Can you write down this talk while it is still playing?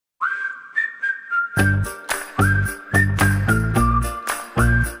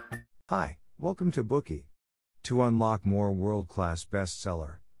Hi, welcome to Bookie. To unlock more world-class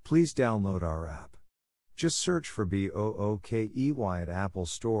bestseller, please download our app. Just search for BOOKEY at Apple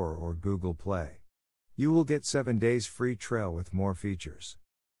Store or Google Play. You will get 7 days free trial with more features.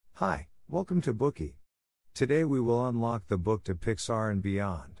 Hi, welcome to Bookie. Today we will unlock the book to Pixar and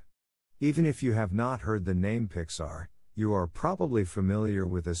beyond. Even if you have not heard the name Pixar, you are probably familiar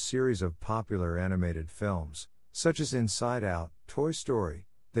with a series of popular animated films, such as Inside Out, Toy Story,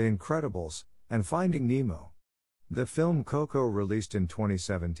 The Incredibles, and Finding Nemo. The film Coco, released in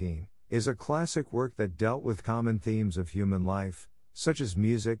 2017, is a classic work that dealt with common themes of human life, such as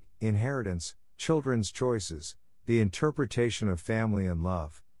music, inheritance, children's choices, the interpretation of family and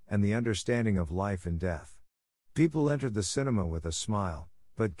love, and the understanding of life and death. People entered the cinema with a smile,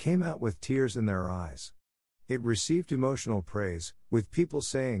 but came out with tears in their eyes. It received emotional praise, with people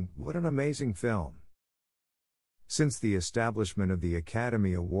saying, "What an amazing film." Since the establishment of the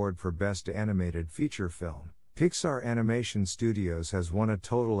Academy Award for Best Animated Feature Film, Pixar Animation Studios has won a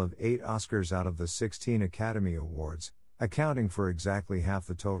total of 8 Oscars out of the 16 Academy Awards, accounting for exactly half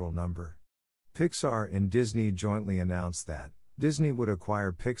the total number. Pixar and Disney jointly announced that Disney would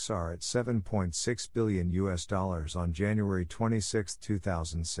acquire Pixar at $7.6 billion on January 26,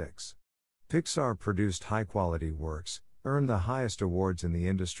 2006. Pixar produced high-quality works, earned the highest awards in the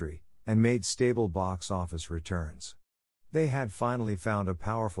industry, and made stable box office returns. They had finally found a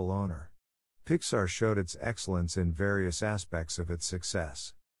powerful owner. Pixar showed its excellence in various aspects of its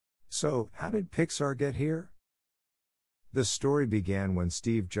success. So, how did Pixar get here? The story began when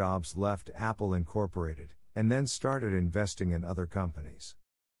Steve Jobs left Apple Incorporated, and then started investing in other companies.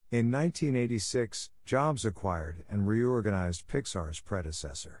 In 1986, Jobs acquired and reorganized Pixar's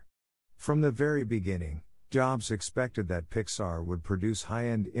predecessor. From the very beginning, Jobs expected that Pixar would produce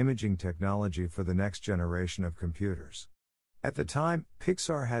high-end imaging technology for the next generation of computers. At the time,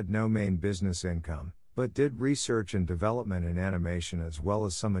 Pixar had no main business income, but did research and development in animation as well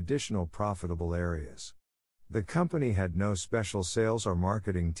as some additional profitable areas. The company had no special sales or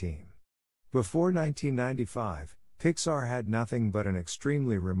marketing team. Before 1995, Pixar had nothing but an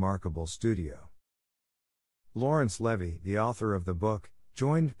extremely remarkable studio. Lawrence Levy, the author of the book,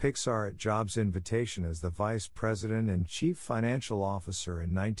 joined Pixar at Jobs' invitation as the vice president and chief financial officer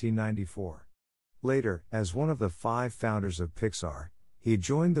in 1994. Later, as one of the 5 founders of Pixar, he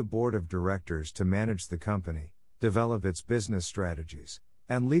joined the board of directors to manage the company, develop its business strategies,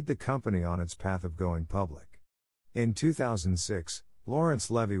 and lead the company on its path of going public. In 2006, Lawrence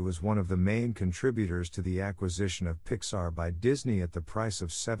Levy was one of the main contributors to the acquisition of Pixar by Disney at the price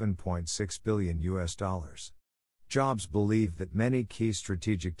of $7.6 billion. Jobs believed that many key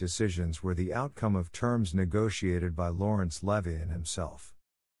strategic decisions were the outcome of terms negotiated by Lawrence Levy and himself.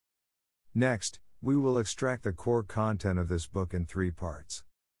 Next, we will extract the core content of this book in 3 parts.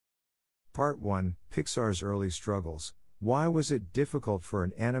 Part 1, Pixar's early struggles. Why was it difficult for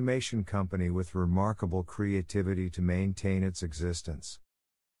an animation company with remarkable creativity to maintain its existence?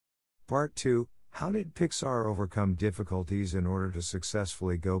 Part 2, how did Pixar overcome difficulties in order to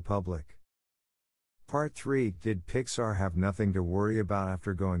successfully go public? Part 3, did Pixar have nothing to worry about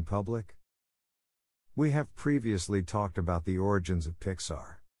after going public? We have previously talked about the origins of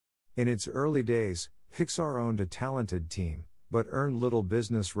Pixar. In its early days, Pixar owned a talented team, but earned little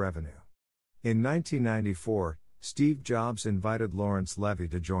business revenue. In 1994, Steve Jobs invited Lawrence Levy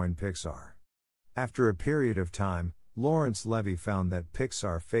to join Pixar. After a period of time, Lawrence Levy found that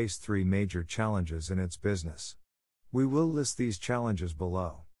Pixar faced 3 major challenges in its business. We will list these challenges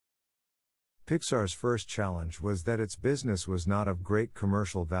below. Pixar's first challenge was that its business was not of great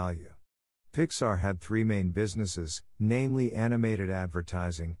commercial value. Pixar had 3 main businesses, namely animated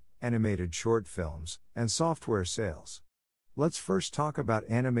advertising, animated short films, and software sales. Let's first talk about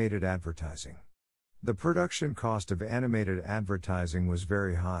animated advertising. The production cost of animated advertising was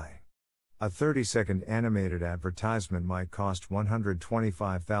very high. A 30-second animated advertisement might cost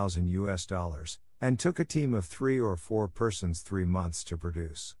 $125,000 and took a team of 3 or 4 persons 3 months to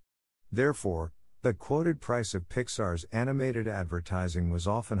produce. Therefore, the quoted price of Pixar's animated advertising was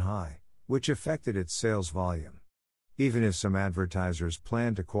often high, which affected its sales volume. Even if some advertisers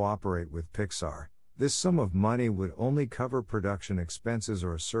planned to cooperate with Pixar, this sum of money would only cover production expenses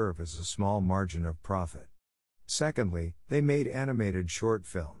or serve as a small margin of profit. Secondly, they made animated short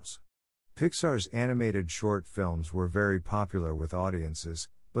films. Pixar's animated short films were very popular with audiences,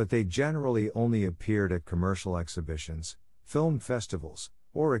 but they generally only appeared at commercial exhibitions, film festivals,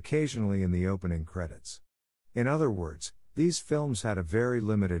 or occasionally in the opening credits. In other words, these films had a very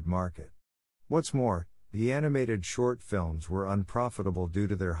limited market. What's more, the animated short films were unprofitable due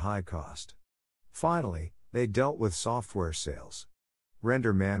to their high cost. Finally, they dealt with software sales.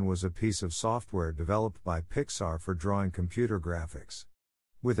 RenderMan was a piece of software developed by Pixar for drawing computer graphics.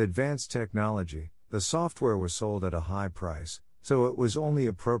 With advanced technology, the software was sold at a high price, so it was only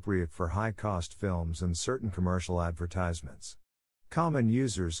appropriate for high-cost films and certain commercial advertisements. Common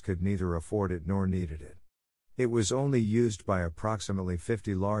users could neither afford it nor needed it. It was only used by approximately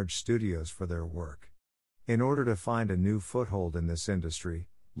 50 large studios for their work. In order to find a new foothold in this industry,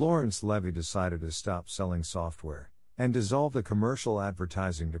 Levy decided to stop selling software and dissolve the commercial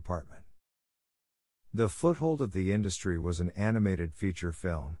advertising department. The foothold of the industry was an animated feature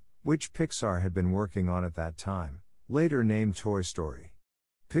film, which Pixar had been working on at that time, later named Toy Story.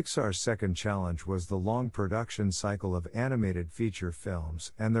 Pixar's second challenge was the long production cycle of animated feature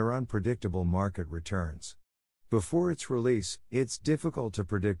films and their unpredictable market returns. Before its release, it's difficult to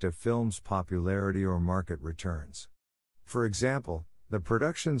predict a film's popularity or market returns. For example, the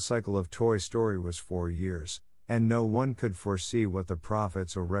production cycle of Toy Story was 4 years, and no one could foresee what the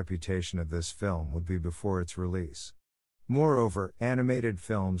profits or reputation of this film would be before its release. Moreover, animated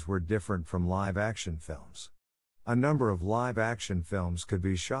films were different from live-action films. A number of live-action films could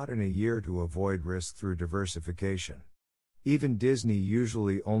be shot in a year to avoid risk through diversification. Even Disney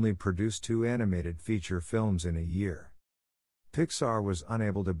usually only produced 2 animated feature films in a year. Pixar was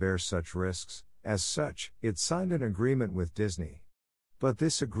unable to bear such risks. As such, it signed an agreement with Disney. But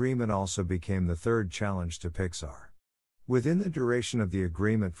this agreement also became the third challenge to Pixar. Within the duration of the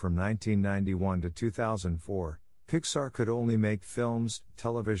agreement from 1991 to 2004, Pixar could only make films,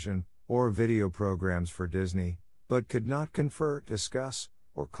 television, or video programs for Disney, but could not confer, discuss,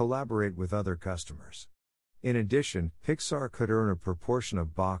 or collaborate with other customers. In addition, Pixar could earn a proportion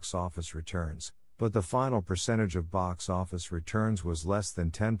of box office returns, but the final percentage of box office returns was less than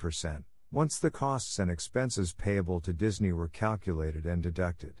 10%. Once the costs and expenses payable to Disney were calculated and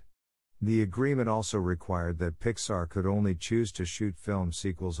deducted. The agreement also required that Pixar could only choose to shoot film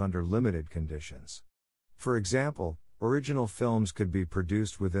sequels under limited conditions. For example, original films could be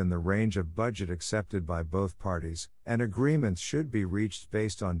produced within the range of budget accepted by both parties, and agreements should be reached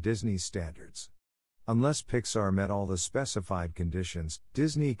based on Disney's standards. Unless Pixar met all the specified conditions,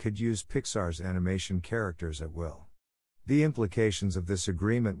 Disney could use Pixar's animation characters at will. The implications of this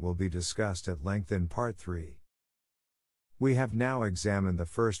agreement will be discussed at length in Part 3. We have now examined the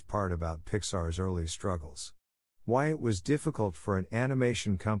first part about Pixar's early struggles. Why it was difficult for an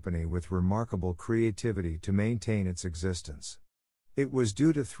animation company with remarkable creativity to maintain its existence. It was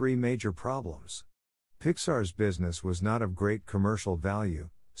due to 3 major problems. Pixar's business was not of great commercial value,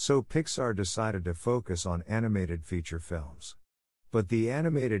 so Pixar decided to focus on animated feature films. But the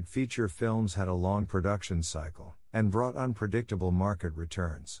animated feature films had a long production cycle, and brought unpredictable market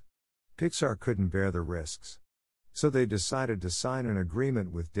returns. Pixar couldn't bear the risks. So they decided to sign an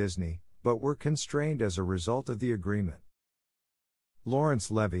agreement with Disney, but were constrained as a result of the agreement.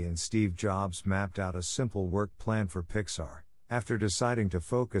 Levy and Steve Jobs mapped out a simple work plan for Pixar, after deciding to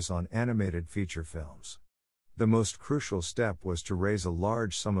focus on animated feature films. The most crucial step was to raise a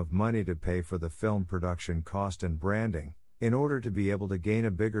large sum of money to pay for the film production cost and branding, in order to be able to gain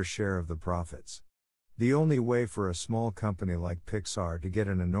a bigger share of the profits. The only way for a small company like Pixar to get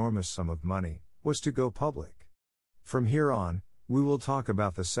an enormous sum of money was to go public. From here on, we will talk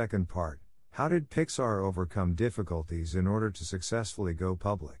about the second part: how did Pixar overcome difficulties in order to successfully go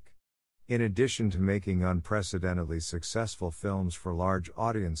public? In addition to making unprecedentedly successful films for large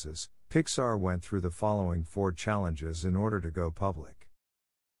audiences, Pixar went through the following 4 challenges in order to go public.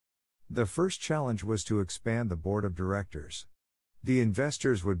 The first challenge was to expand the board of directors. The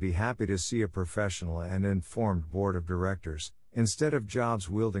investors would be happy to see a professional and informed board of directors, instead of Jobs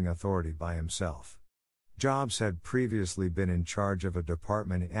wielding authority by himself. Jobs had previously been in charge of a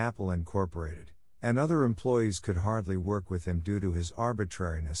department in Apple Incorporated, and other employees could hardly work with him due to his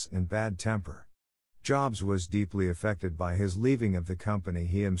arbitrariness and bad temper. Jobs was deeply affected by his leaving of the company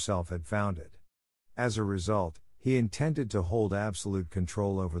he himself had founded. As a result, he intended to hold absolute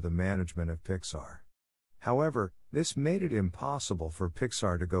control over the management of Pixar. However, this made it impossible for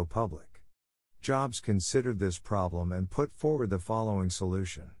Pixar to go public. Jobs considered this problem and put forward the following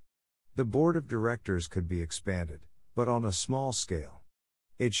solution. The board of directors could be expanded, but on a small scale.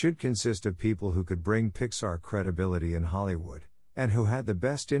 It should consist of people who could bring Pixar credibility in Hollywood, and who had the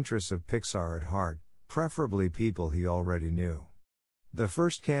best interests of Pixar at heart, preferably people he already knew. The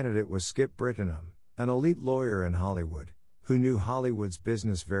first candidate was Skip Brittenham, an elite lawyer in Hollywood, who knew Hollywood's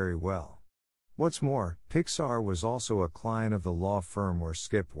business very well. What's more, Pixar was also a client of the law firm where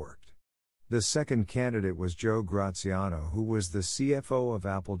Skip worked. The second candidate was Joe Graziano, who was the CFO of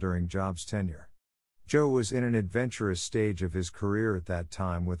Apple during Jobs' tenure. Joe was in an adventurous stage of his career at that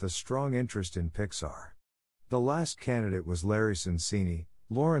time with a strong interest in Pixar. The last candidate was Larry Sonsini,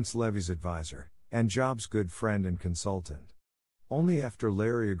 Lawrence Levy's advisor, and Jobs' good friend and consultant. Only after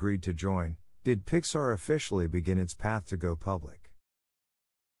Larry agreed to join, did Pixar officially begin its path to go public.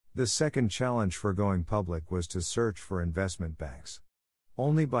 The second challenge for going public was to search for investment banks.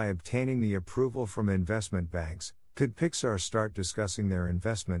 Only by obtaining the approval from investment banks could Pixar start discussing their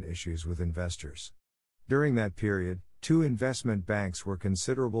investment issues with investors. During that period, two investment banks were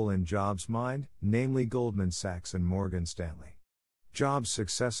considerable in Jobs' mind, namely Goldman Sachs and Morgan Stanley. Jobs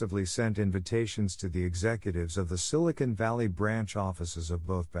successively sent invitations to the executives of the Silicon Valley branch offices of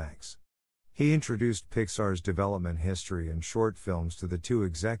both banks. He introduced Pixar's development history and short films to the two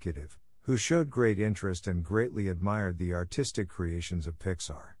executives, who showed great interest and greatly admired the artistic creations of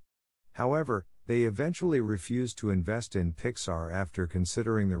Pixar. However, they eventually refused to invest in Pixar after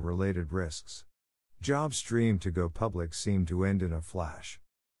considering the related risks. Jobs' dream to go public seemed to end in a flash.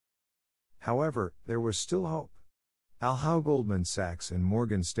 However, there was still hope. Although Goldman Sachs and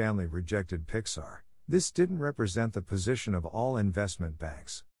Morgan Stanley rejected Pixar, this didn't represent the position of all investment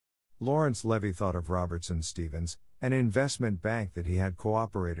banks. Lawrence Levy thought of Robertson Stephens, an investment bank that he had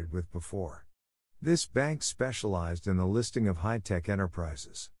cooperated with before. This bank specialized in the listing of high-tech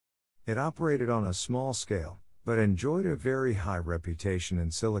enterprises. It operated on a small scale, but enjoyed a very high reputation in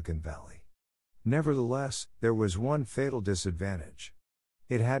Silicon Valley. Nevertheless, there was one fatal disadvantage.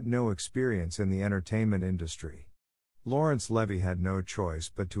 It had no experience in the entertainment industry. Lawrence Levy had no choice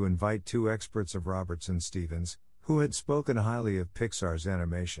but to invite two experts of Robertson Stephens, who had spoken highly of Pixar's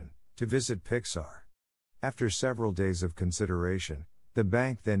animation, to visit Pixar. After several days of consideration, the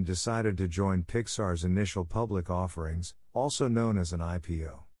bank then decided to join Pixar's initial public offerings, also known as an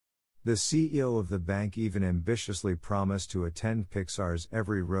IPO. The CEO of the bank even ambitiously promised to attend Pixar's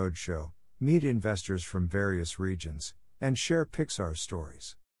every roadshow, meet investors from various regions, and share Pixar's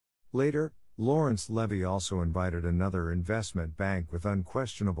stories. Later, Lawrence Levy also invited another investment bank with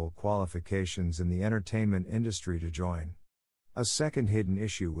unquestionable qualifications in the entertainment industry to join. A second hidden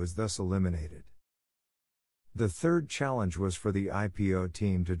issue was thus eliminated. The third challenge was for the IPO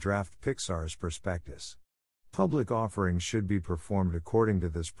team to draft Pixar's prospectus. Public offerings should be performed according to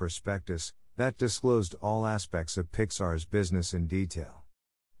this prospectus, that disclosed all aspects of Pixar's business in detail.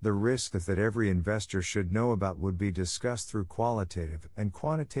 The risk that every investor should know about would be discussed through qualitative and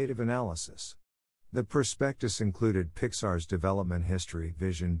quantitative analysis. The prospectus included Pixar's development history,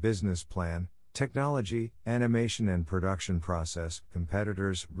 vision, business plan, technology, animation and production process,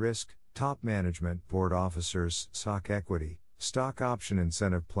 competitors, risk, top management, board officers, stock equity, stock option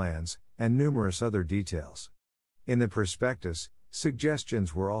incentive plans, and numerous other details. In the prospectus,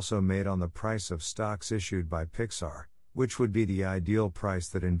 suggestions were also made on the price of stocks issued by Pixar, which would be the ideal price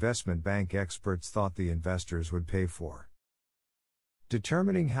that investment bank experts thought the investors would pay for.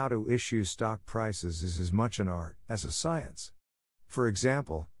 Determining how to issue stock prices is as much an art as a science. For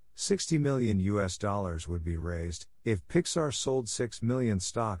example, $60 million would be raised if Pixar sold 6 million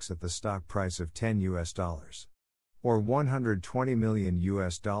stocks at the stock price of $10. Or $120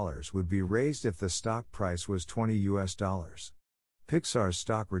 million would be raised if the stock price was $20. Pixar's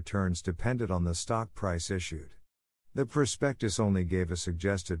stock returns depended on the stock price issued. The prospectus only gave a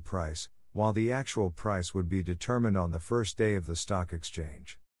suggested price, while the actual price would be determined on the first day of the stock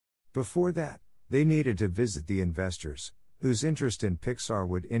exchange. Before that, they needed to visit the investors, whose interest in Pixar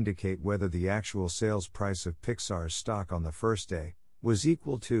would indicate whether the actual sales price of Pixar's stock on the first day was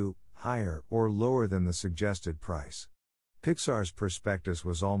equal to, higher, or lower than the suggested price. Pixar's prospectus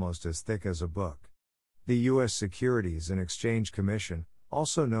was almost as thick as a book. The U.S. Securities and Exchange Commission,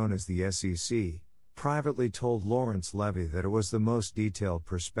 also known as the SEC, privately told Lawrence Levy that it was the most detailed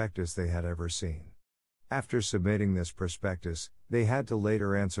prospectus they had ever seen. After submitting this prospectus, they had to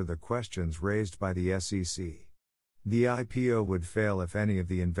later answer the questions raised by the SEC. The IPO would fail if any of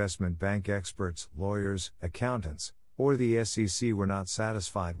the investment bank experts, lawyers, accountants, or the SEC were not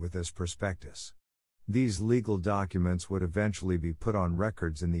satisfied with this prospectus. These legal documents would eventually be put on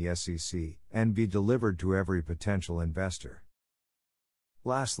records in the SEC and be delivered to every potential investor.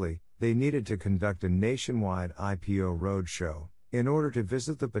 Lastly, they needed to conduct a nationwide IPO roadshow in order to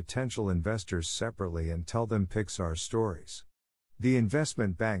visit the potential investors separately and tell them Pixar's stories. The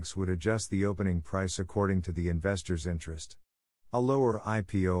investment banks would adjust the opening price according to the investors' interest. A lower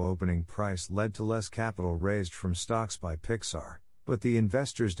IPO opening price led to less capital raised from stocks by Pixar, but the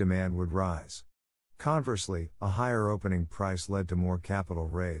investors' demand would rise. Conversely, a higher opening price led to more capital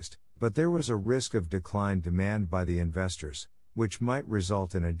raised, but there was a risk of declined demand by the investors, which might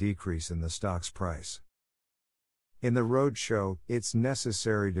result in a decrease in the stock's price. In the roadshow, it's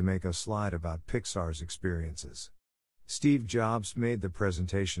necessary to make a slide about Pixar's experiences. Steve Jobs made the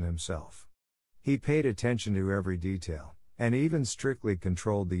presentation himself. He paid attention to every detail, and even strictly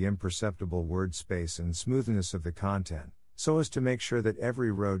controlled the imperceptible word space and smoothness of the content, so as to make sure that every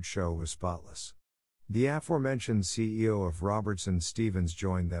roadshow was spotless. The aforementioned CEO of Robertson Stevens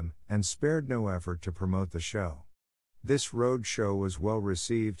joined them, and spared no effort to promote the show. This roadshow was well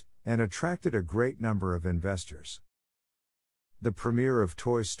received, and attracted a great number of investors. The premiere of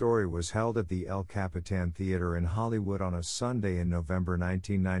Toy Story was held at the El Capitan Theater in Hollywood on a Sunday in November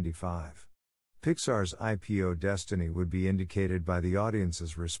 1995. Pixar's IPO destiny would be indicated by the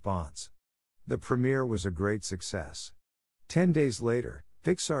audience's response. The premiere was a great success. 10 days later,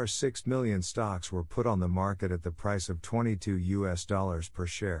 Pixar's 6 million stocks were put on the market at the price of $22 per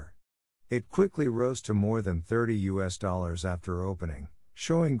share. It quickly rose to more than $30 after opening,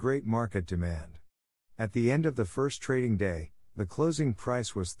 showing great market demand. At the end of the first trading day, the closing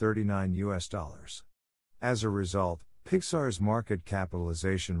price was $39. As a result, Pixar's market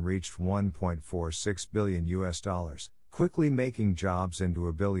capitalization reached $1.46 billion, quickly making Jobs into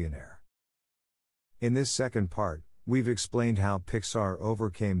a billionaire. In this second part, we've explained how Pixar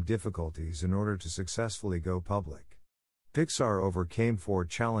overcame difficulties in order to successfully go public. Pixar overcame 4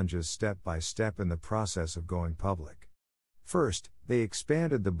 challenges step by step in the process of going public. First, they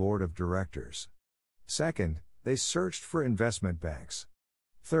expanded the board of directors. Second, they searched for investment banks.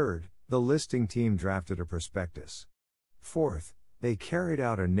 Third, the listing team drafted a prospectus. Fourth, they carried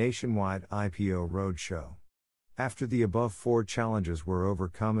out a nationwide IPO roadshow. After the above 4 challenges were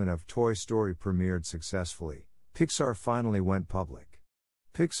overcome and of Toy Story premiered successfully, Pixar finally went public.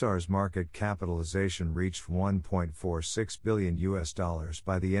 Pixar's market capitalization reached $1.46 billion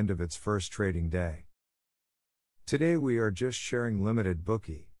by the end of its first trading day. Today we are just sharing limited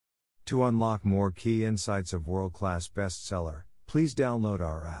bookie. To unlock more key insights of world-class bestseller, please download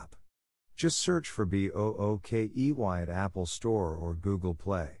our app. Just search for BOOKEY at Apple Store or Google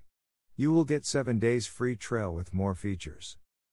Play. You will get 7 days free trial with more features.